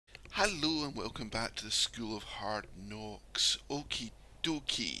Hello and welcome back to the School of Hard Knocks. Okie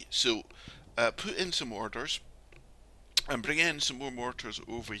dokie. So, put in some orders and bring in some more mortars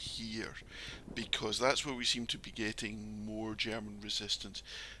over here because that's where we seem to be getting more German resistance.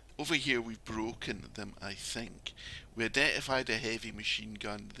 Over here we've broken them, I think. We identified a heavy machine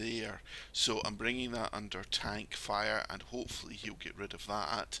gun there, so I'm bringing that under tank fire and hopefully he'll get rid of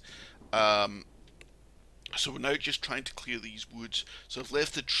that. So we're now just trying to clear these woods. So I've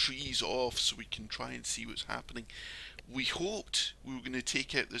left the trees off so we can try and see what's happening. We hoped we were going to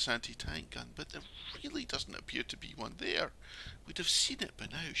take out this anti-tank gun, but there really doesn't appear to be one there. We'd have seen it by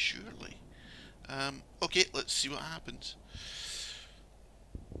now, surely. Okay, let's see what happens.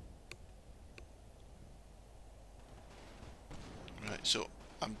 Right, so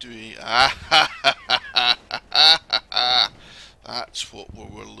I'm doing... That's what we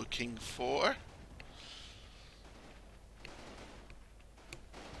were looking for.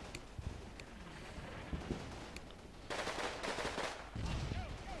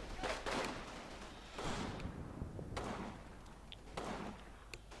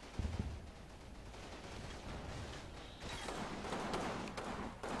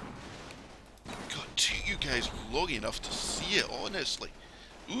 You guys long enough to see it, honestly.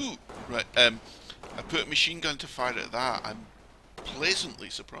 Ooh, right, I put a machine gun to fire at that. I'm pleasantly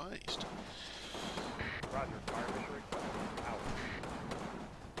surprised. Roger, fire mission request. Out.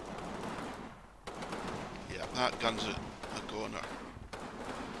 Yeah, that gun's a goner.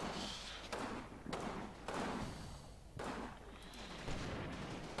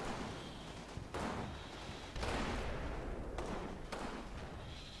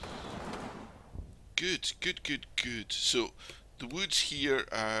 Good, good, good, good. So, the woods here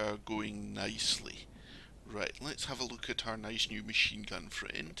are going nicely. Right, let's have a look at our nice new machine gun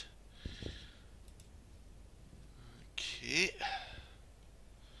friend. Okay.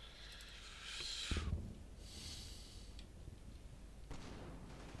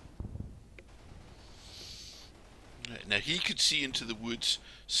 Right, now he could see into the woods,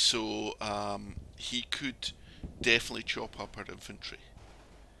 so he could definitely chop up our infantry.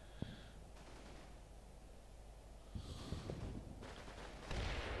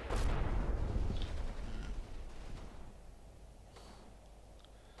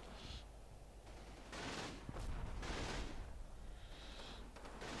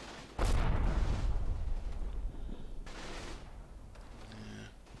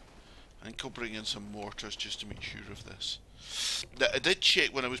 I think I'll bring in some mortars just to make sure of this. Now, I did check,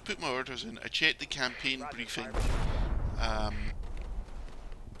 when I was putting my orders in, I checked the campaign briefing,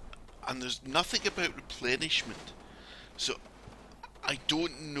 and there's nothing about replenishment. So, I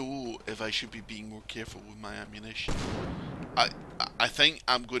don't know if I should be being more careful with my ammunition. I think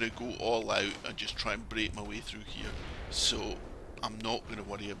I'm going to go all out and just try and break my way through here. So, I'm not going to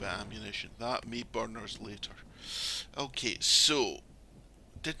worry about ammunition. That may burn us later. Okay, so...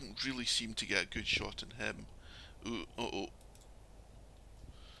 didn't really seem to get a good shot on him. Ooh, uh-oh.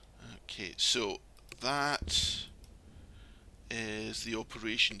 Okay, so that is the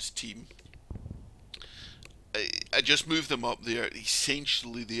operations team. I just moved them up there.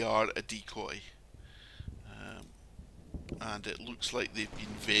 Essentially, they are a decoy. And it looks like they've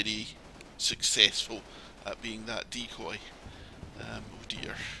been very successful at being that decoy. Oh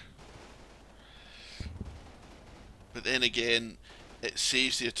dear. But then again, it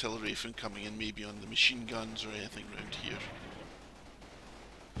saves the artillery from coming in maybe on the machine guns or anything around here.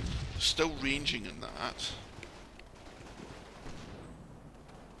 They're still ranging in that.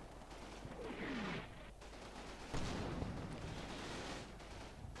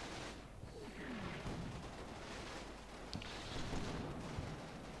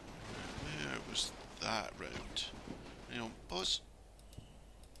 Where was that round? Hang on, pause.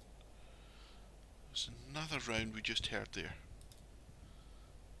 There's another round we just heard there.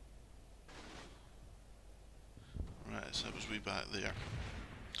 Right, so that was way back there.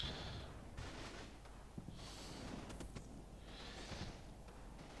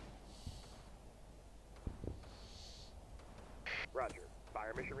 Roger,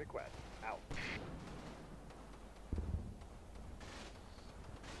 fire mission request. Out.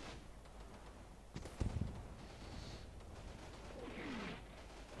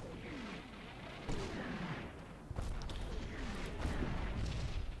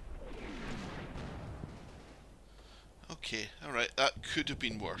 Okay, alright, that could have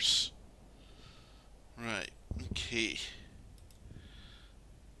been worse. Right, okay.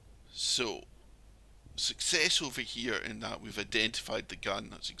 So, success over here in that we've identified the gun,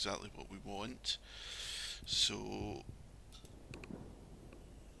 that's exactly what we want. So,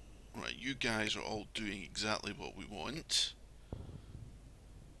 right, you guys are all doing exactly what we want.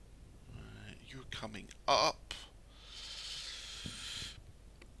 coming up.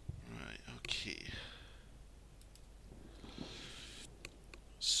 Right, okay.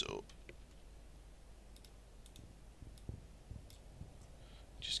 So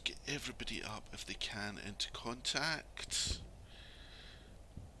just get everybody up if they can into contact.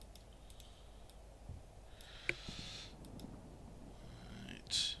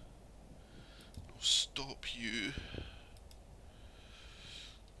 Right. I'll stop you.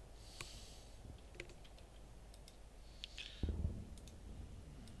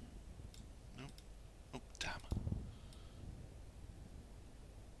 No. Oh, damn.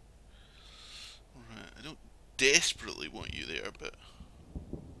 Alright, I don't desperately want you there, but...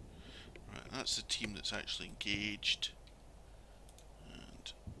 Right, that's the team that's actually engaged.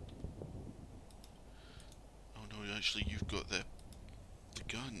 And... Oh no, actually you've got the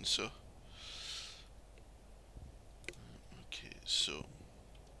gun, so... Okay, so...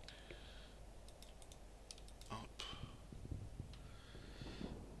 Up.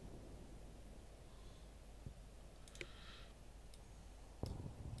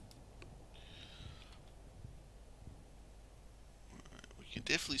 We can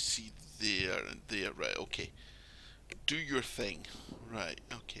definitely see there and there. Right, okay. Do your thing. Right,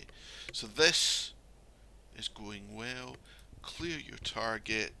 okay. So this is going well. Clear your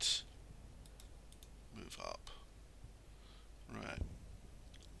target. Move up. Right.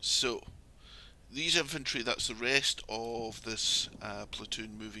 So, these infantry, that's the rest of this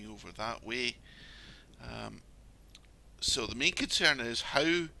platoon moving over that way. So the main concern is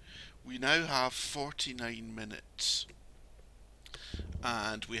how we now have 49 minutes.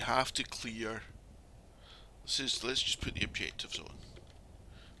 And we have to clear... let's just put the objectives on.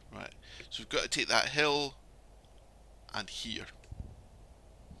 Right. So we've got to take that hill and here.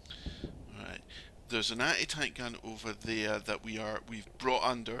 Right. There's an anti-tank gun over there that we've brought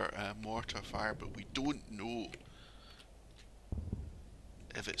under mortar fire, but we don't know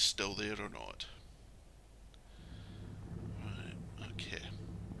if it's still there or not. Right, okay.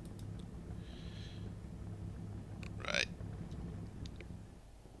 Right.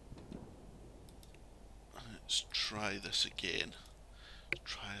 Let's try this again.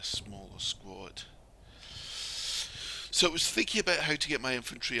 Try a smaller squad. So I was thinking about how to get my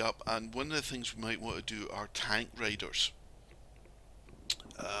infantry up, and one of the things we might want to do are tank riders.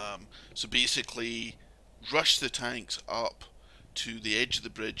 So basically, rush the tanks up to the edge of the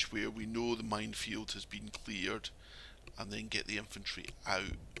bridge where we know the minefield has been cleared, and then get the infantry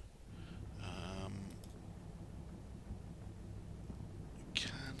out.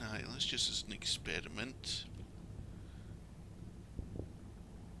 Can I? Let's just as an experiment.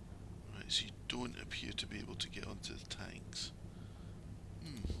 Right, so you don't appear to be able to get onto the tanks.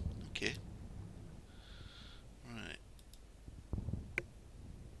 Okay. Right.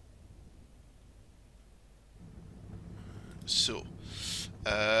 So,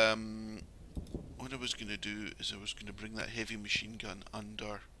 what I was going to do is I was going to bring that heavy machine gun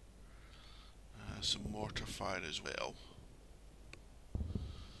under some mortar fire as well,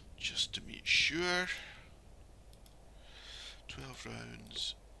 just to make sure. 12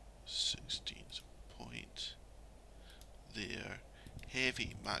 rounds, 16's a point. There.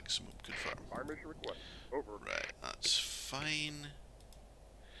 Heavy maximum confirm. Our mission request. Over. Right, that's fine.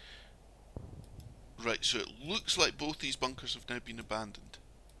 Right, so it looks like both these bunkers have now been abandoned,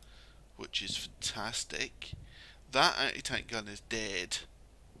 which is fantastic. That anti-tank gun is dead.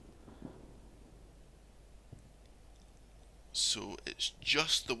 So it's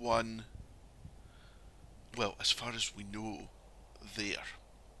just the one, well, as far as we know, there.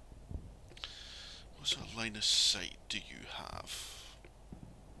 What sort of line of sight do you have?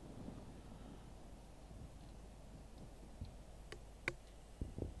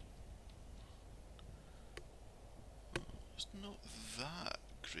 It's not that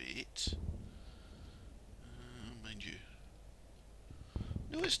great. Mind you.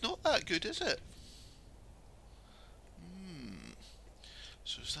 No, it's not that good, is it?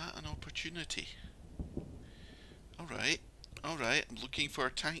 So is that an opportunity? Alright, alright, I'm looking for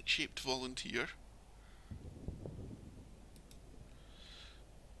a tank-shaped volunteer.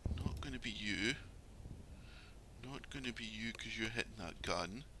 Not going to be you. Not going to be you because you're hitting that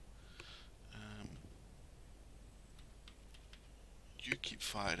gun. You keep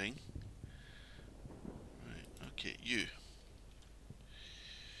firing. Right, okay, you.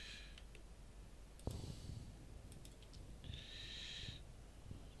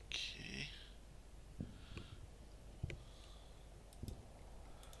 Okay.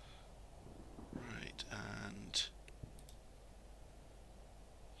 Right, and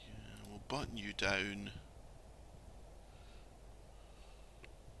yeah, we'll button you down.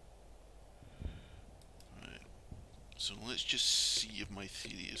 So let's just see if my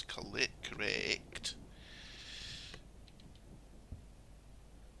theory is correct.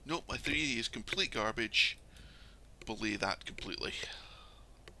 Nope, my theory is complete garbage. Belay that completely.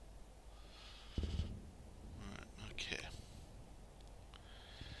 Right, okay.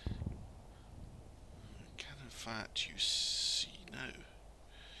 Can in fact you see now?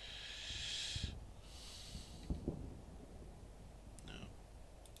 No.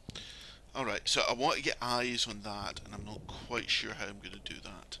 Alright, so I want to get eyes on that, and I'm not quite sure how I'm going to do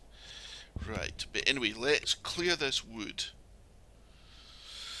that. Right, but anyway, let's clear this wood.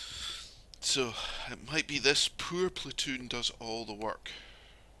 So, it might be this poor platoon does all the work.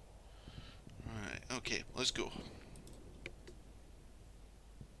 Right, okay, let's go.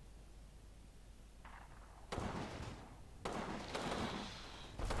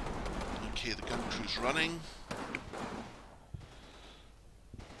 Okay, the gun crew's running.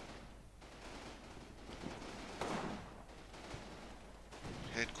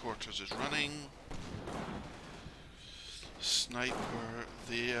 Headquarters is running. Sniper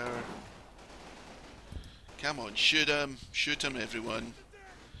there. Come on, shoot him. Shoot him, everyone.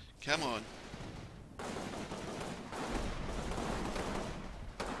 Come on.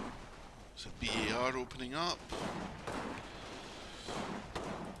 There's a BAR opening up.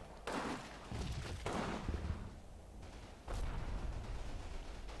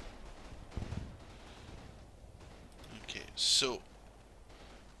 Okay, so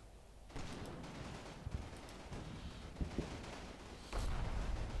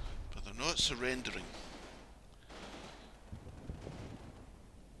but they're not surrendering.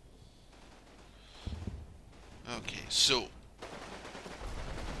 Okay, so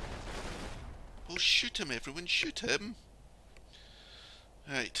well, shoot him, everyone, shoot him.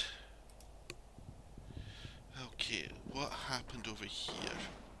 Right. Okay, what happened over here?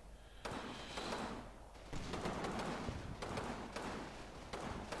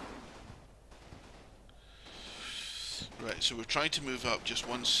 Right, so we're trying to move up just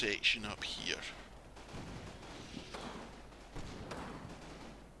one section up here.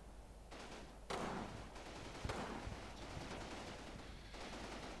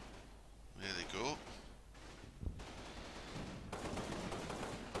 There they go.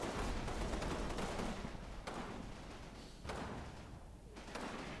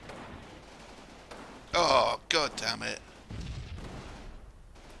 Oh, god damn it.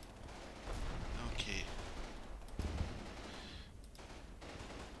 Okay.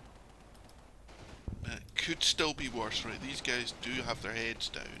 It could still be worse, right? These guys do have their heads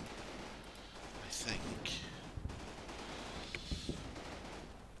down, I think.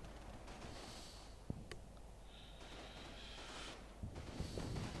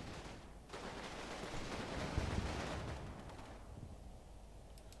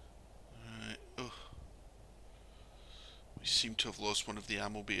 Right. Oh. We seem to have lost one of the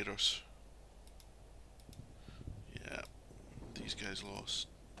ammo bearers. Yeah. These guys lost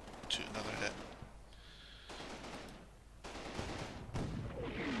to another hit.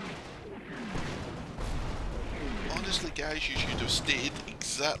 Honestly, guys, you should have stayed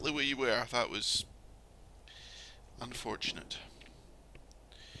exactly where you were. That was unfortunate.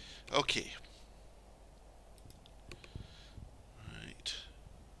 Okay. Right.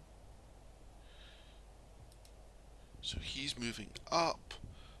 So he's moving up,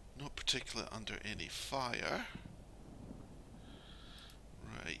 not particularly under any fire.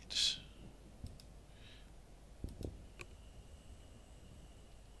 Right.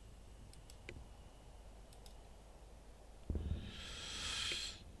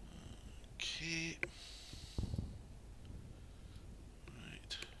 Okay.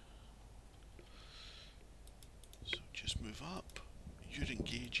 Right. So just move up. You're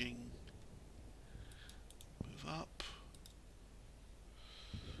engaging. Move up.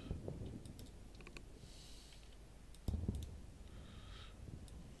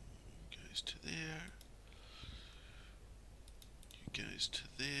 Guys to there. You guys to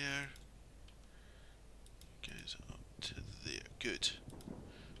there. You guys up to there. Good.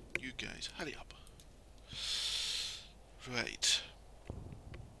 You guys, hurry up. Right.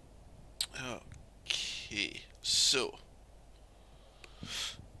 Okay. So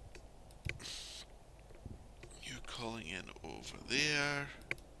you're calling in over there.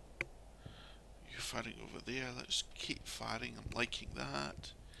 You're firing over there. Let's keep firing. I'm liking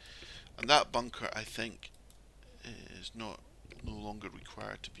that. And that bunker, I think, is no longer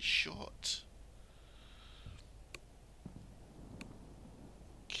required to be shot.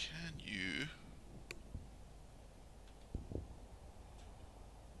 Can you?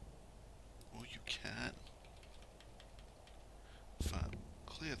 Oh, you can. In fact,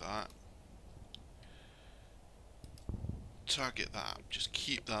 clear that. target that. Just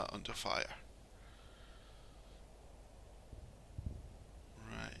keep that under fire.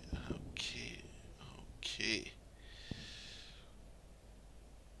 Right, okay, okay.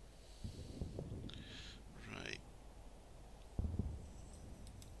 Right.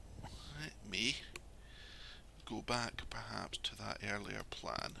 Let me go back perhaps to that earlier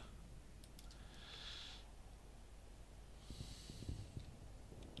plan.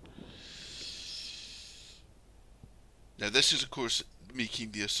 Now this is of course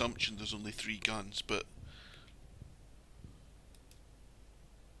making the assumption there's only 3 guns, but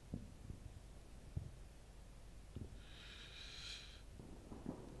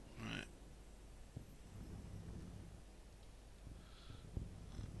right.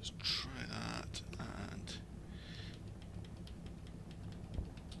 Let's try that and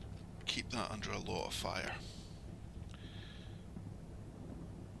keep that under a lot of fire.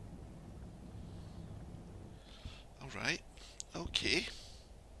 Alright, okay.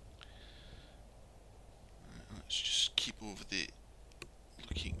 Let's just keep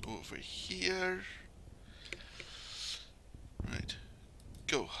looking over here. Right,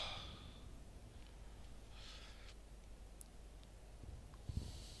 go.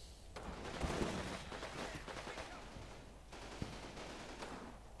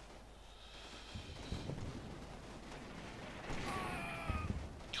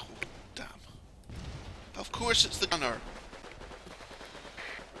 Oh, damn. Of course it's the gunner.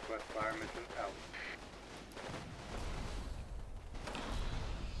 Request fire mission out.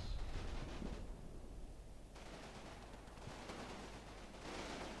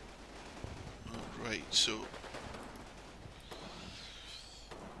 Alright, so...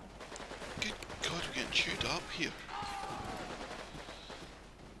 Good God, we're getting chewed up here.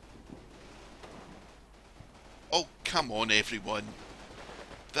 Oh, come on everyone.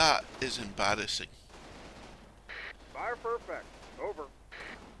 That is embarrassing. Fire for effect. Over.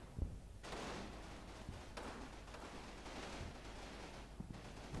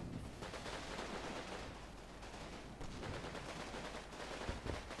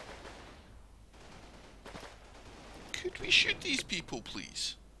 Could we shoot these people,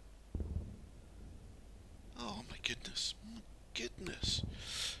 please? Oh my goodness. My goodness.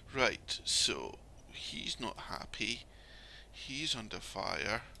 Right, so he's not happy. He's under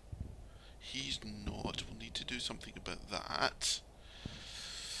fire. He's not. We'll need to do something about that.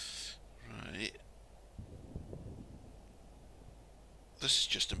 Right. This is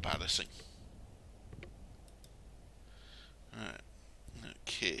just embarrassing. Right.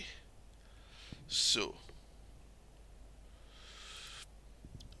 Okay. So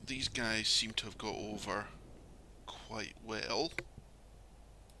these guys seem to have got over quite well.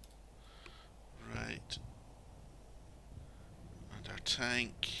 Right. And our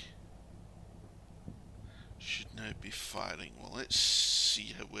tank should now be firing. Well, let's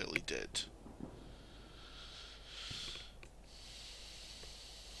see how well he did.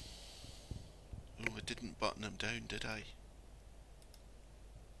 Oh, I didn't button him down, did I?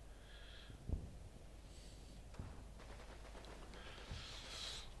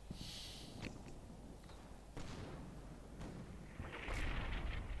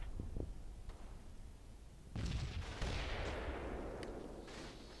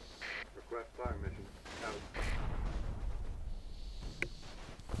 Request fire mission out.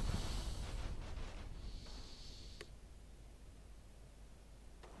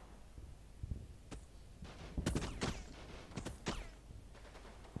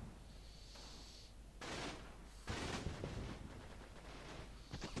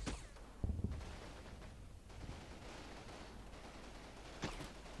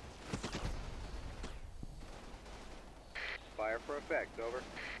 Fire for effect. Over.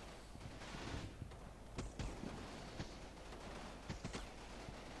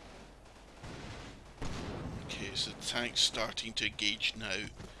 Okay, so the tank's starting to engage now.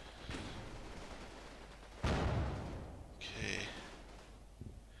 Okay.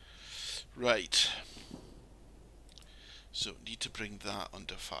 Right. So need to bring that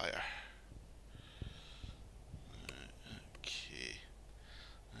under fire. Okay.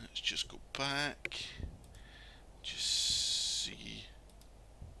 Let's just go back. Just see.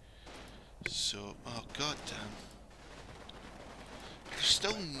 So, oh god damn. They're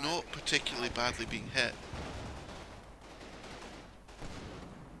still not particularly badly being hit.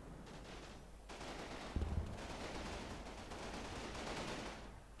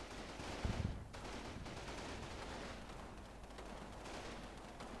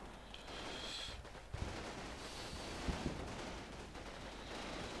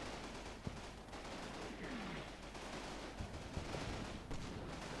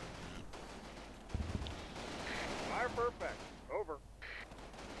 Fire for perfect. Over.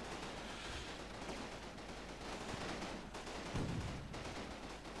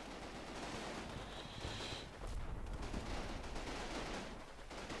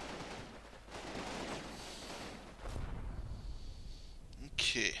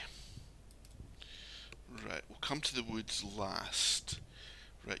 Okay. Right, we'll come to the woods last.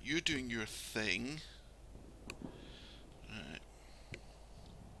 Right, you're doing your thing. Right.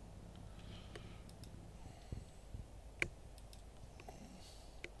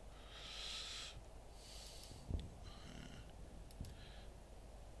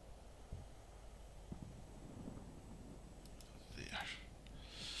 There.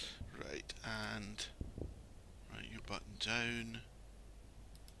 Right, and right, you button down.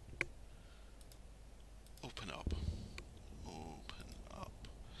 Open up. Open up.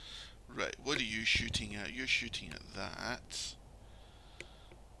 Right, what are you shooting at? You're shooting at that.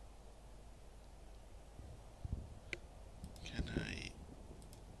 Can I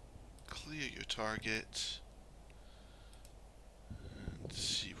clear your target and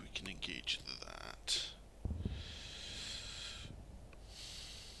see if we can engage that?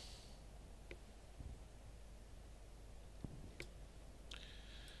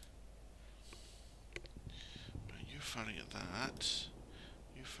 Right, you're firing at that.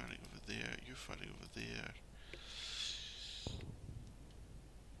 You're firing over there. You're firing over there.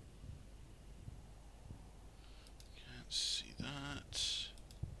 Can't see that.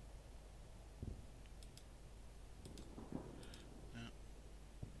 No.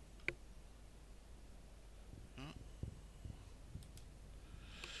 No.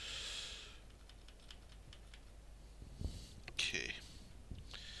 Okay.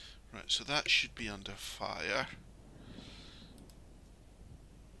 Right, so that should be under fire.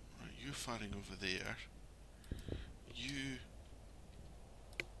 Right, you're firing over there. You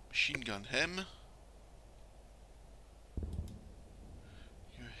machine gun him.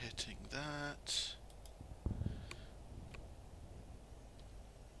 You're hitting that.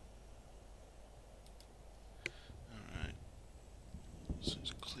 Alright. So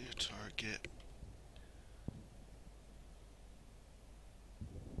it's a clear target.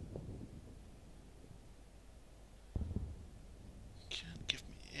 Can't give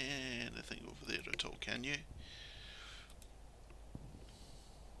me anything over there at all, can you?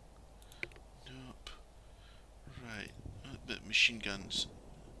 Nope. Right. But machine guns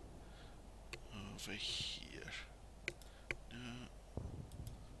over here. No.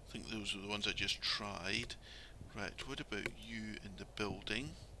 I think those are the ones I just tried. Right, what about you in the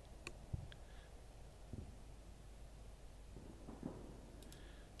building?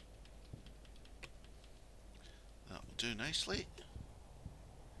 That'll do nicely.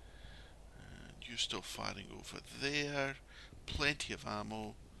 And you're still firing over there. Plenty of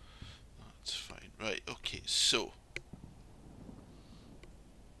ammo. That's fine. Right, okay, so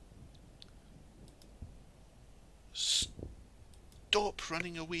stop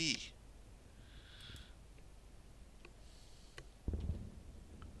running away.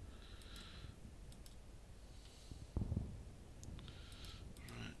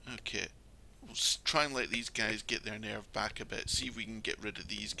 Right, okay. We'll try and let these guys get their nerve back a bit. See if we can get rid of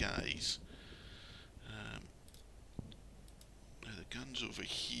these guys. Now the gun's over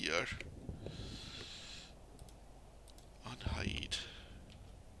here. Unhide.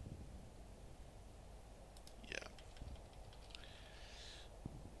 Yeah.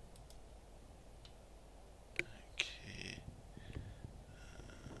 Okay.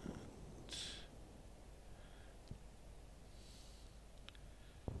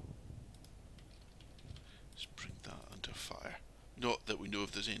 And let's bring that under fire. Not that we know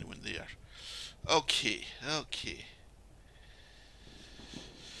if there's anyone there. Okay, okay.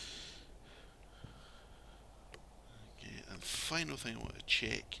 Okay, and the final thing I want to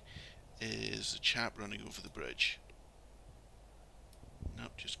check is the chap running over the bridge.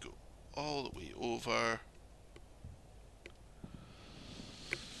 Nope, just go all the way over.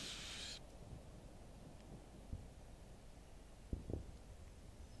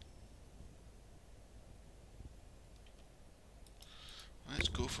 Let's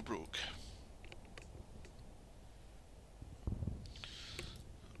go for broke.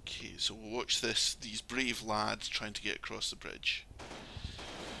 Okay, so we'll watch these brave lads trying to get across the bridge.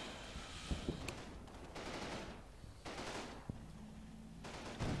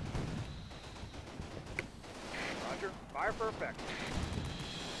 Roger. Fire for effect.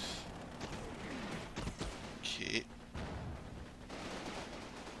 Okay.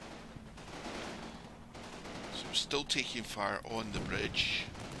 So we're still taking fire on the bridge.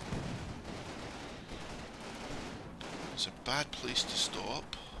 It's a bad place to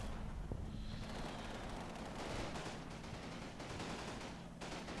stop.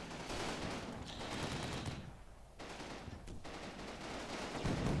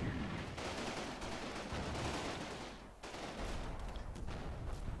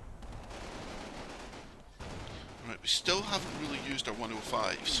 still haven't really used our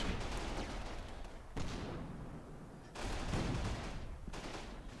 105s.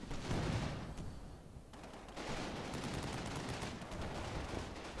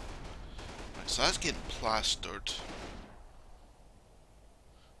 Right, so that's getting plastered.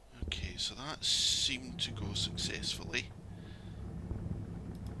 Okay, so that seemed to go successfully.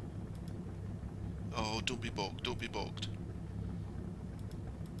 Oh, don't be bogged, don't be bogged.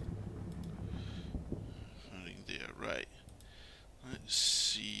 Running there, right. Let's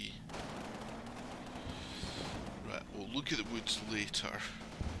see. Right, we'll look at the woods later.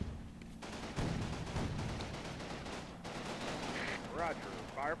 Roger.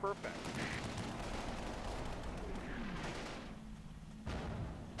 Fire perfect.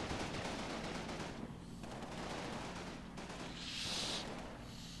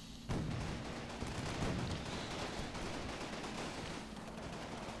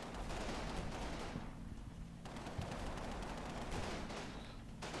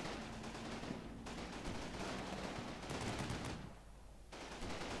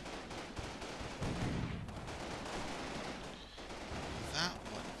 That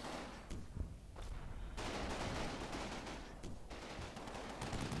one.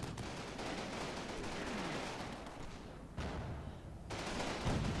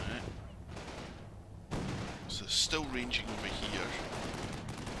 Right. So still ranging over here.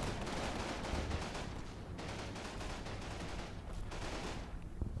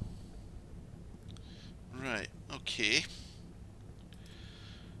 Right, okay.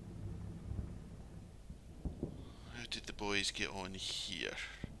 How did the boys get on here?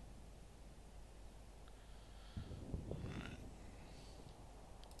 Right.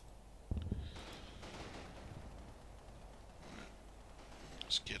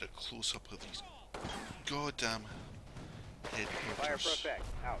 Let's get a close up of these goddamn Fire headquarters. perfect.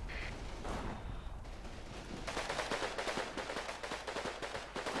 Out.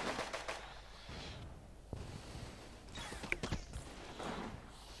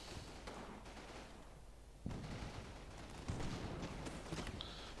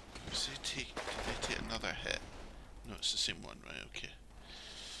 Did they take another hit? No, it's the same one, right, okay.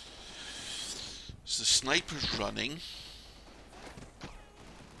 So the sniper's running.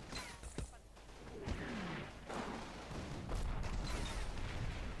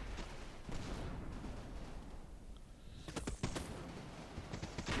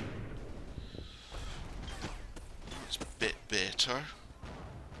 That's a bit better.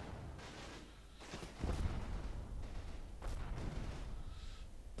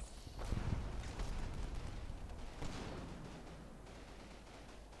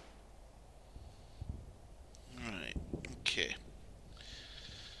 Right, okay.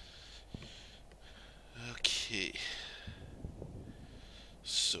 Okay.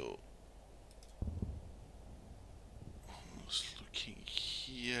 So, just looking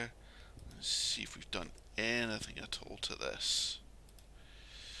here. Let's see if we've done anything at all to this.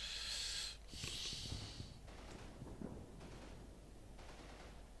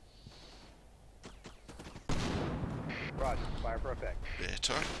 Roger. Fire perfect.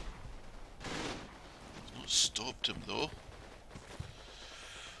 Better. Not stopped him though.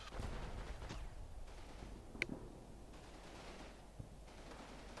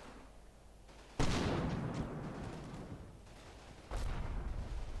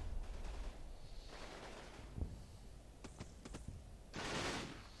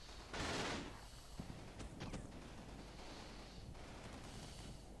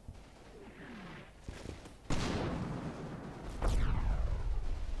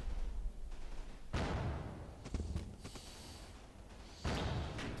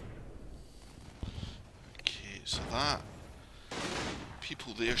 Okay, so that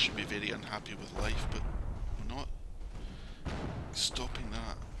people there should be very unhappy with life, but we're not stopping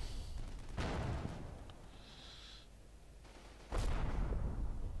that.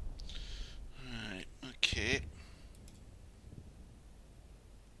 Right, okay.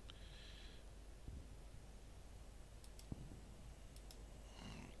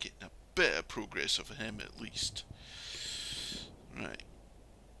 Getting a bit of progress of him at least. Right.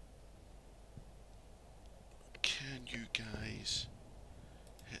 Can you guys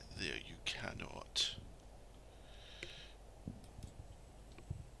hit there? You cannot.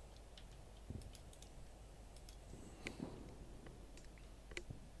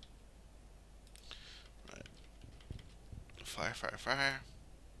 Right. Fire, fire, fire.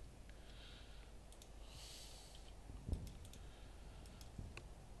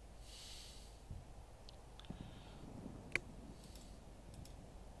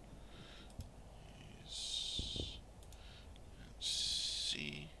 Can't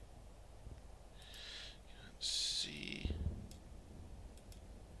see. Can't see.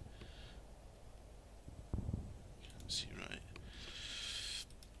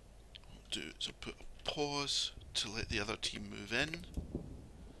 pause to let the other team move in.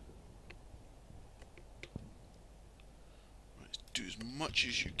 Right, do as much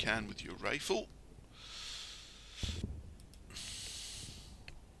as you can with your rifle.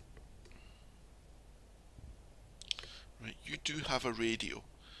 Right, you do have a radio.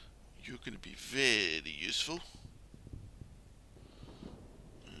 You're going to be very useful.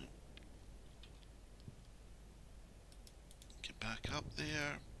 Get back up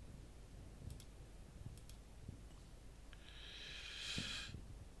there.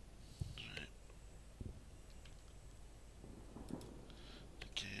 Right.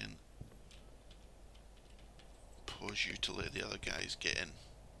 Again, pause you to let the other guys get in.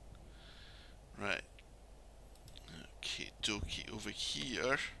 Right. Okay, dokie, over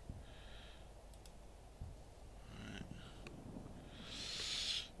here.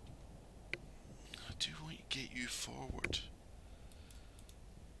 I do want to get you forward.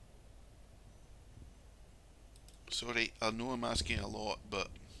 Sorry, I know I'm asking a lot, but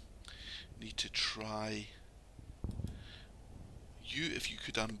need to try. You, if you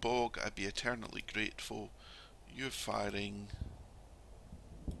could unbog, I'd be eternally grateful. You're firing.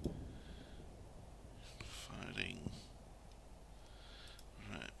 Firing.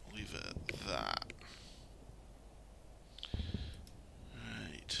 Right, leave it at that.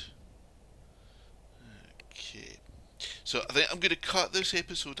 Right. Okay. So I think I'm going to cut this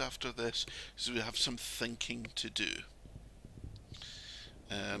episode after this, because we have some thinking to do.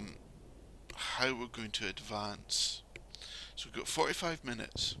 How we're going to advance. So we've got 45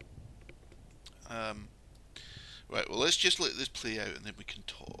 minutes. Right, well let's just let this play out and then we can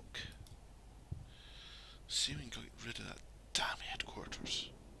talk. See if we can get rid of that damn headquarters.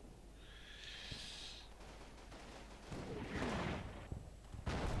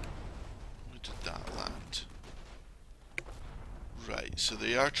 Where did that land? Right, so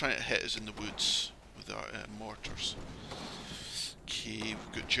they are trying to hit us in the woods with our mortars. Okay,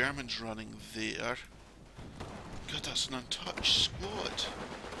 we've got Germans running there. God, that's an untouched squad.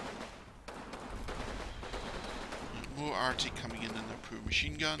 More arty coming in their poor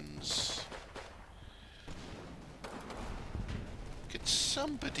machine guns. Could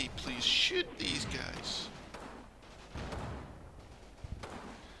somebody please shoot these guys?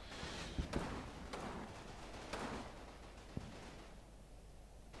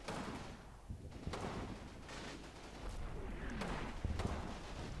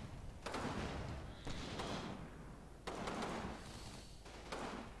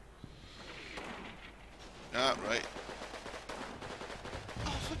 Ah, right.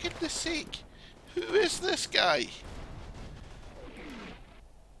 Oh, for goodness sake! Who is this guy?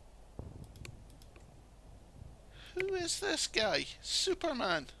 Who is this guy?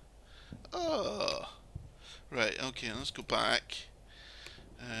 Superman! Oh! Right, okay, let's go back.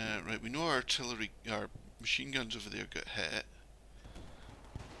 Right, we know our artillery, our machine guns over there got hit.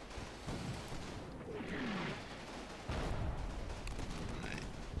 Right.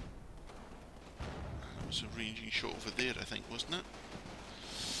 That was a ranging shot over there, I think, wasn't it?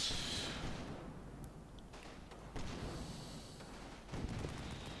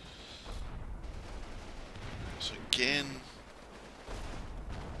 So again,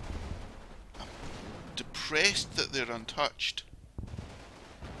 I'm depressed that they're untouched.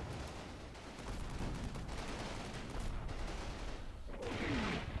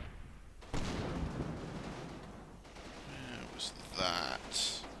 Where was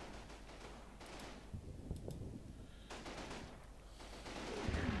that?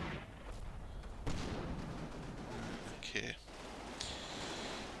 Okay.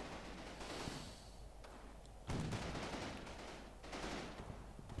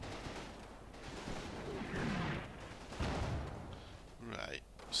 Right,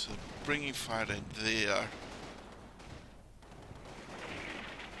 so bringing fire in there.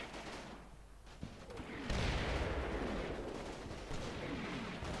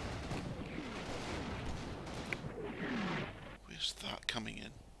 Where's that coming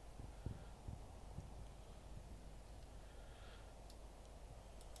in?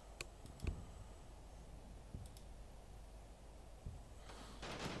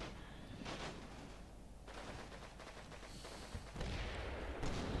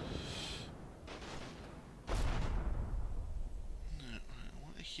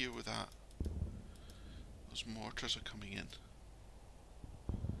 Here with that, those mortars are coming in.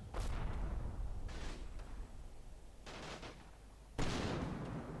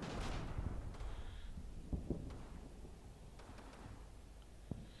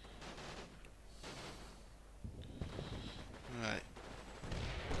 Right,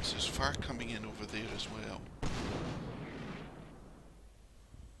 so there's fire coming in over there as well.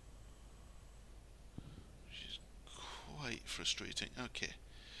 frustrating. Okay.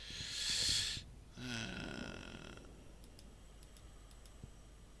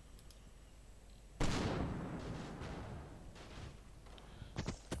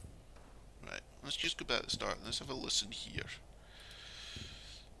 Right, let's just go back to the start. Let's have a listen here.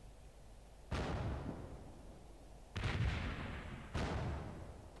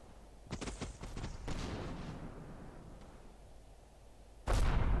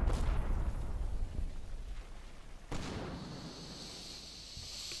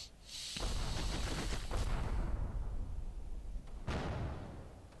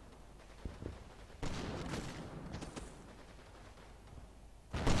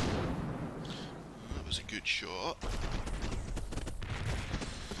 That was a good shot.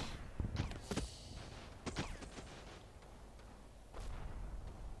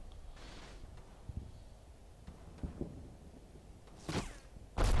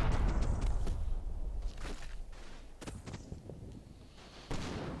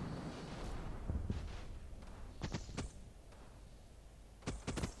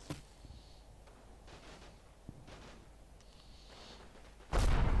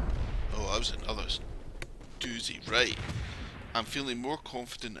 Oh, that was another doozy. Right. I'm feeling more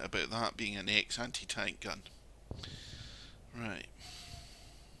confident about that being an X anti-tank gun. Right.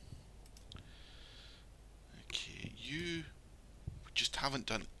 Okay, you just haven't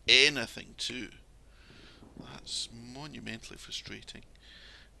done anything too. That's monumentally frustrating.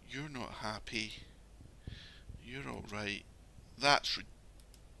 You're not happy. You're alright. That's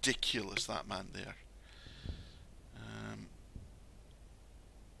ridiculous, that man there.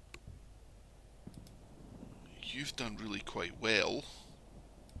 You've done really quite well.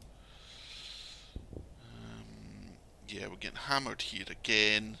 Yeah, we're getting hammered here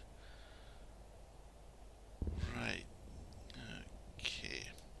again. Right. Okay.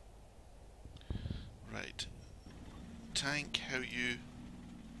 Right. Tank, how you...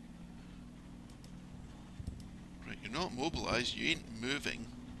 Right, you're not mobilised. You ain't moving.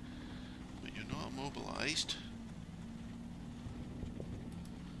 But you're not mobilised.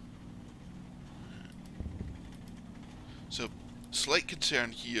 So, slight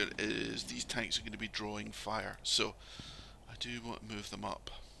concern here is these tanks are going to be drawing fire. So, I do want to move them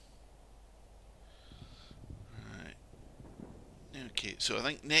up. Right. Okay, so I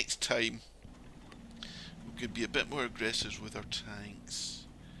think next time we could be a bit more aggressive with our tanks.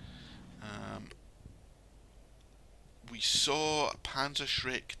 We saw a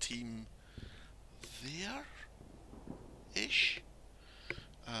Panzerschreck team there-ish.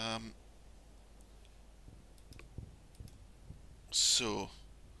 So,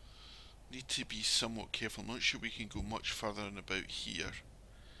 need to be somewhat careful. I'm not sure we can go much further than about here.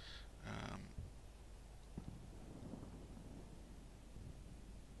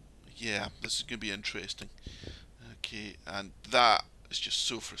 Yeah, this is going to be interesting. Okay, and that is just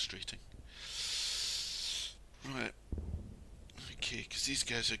so frustrating. Right. Okay, because these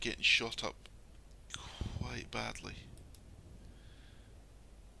guys are getting shot up quite badly.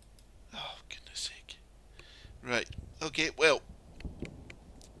 Oh, goodness sake. Right. Okay, well,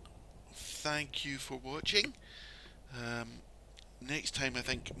 thank you for watching. Next time, I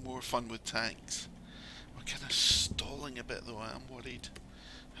think more fun with tanks. We're kind of stalling a bit though. I'm worried.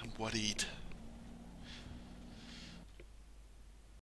 I'm worried.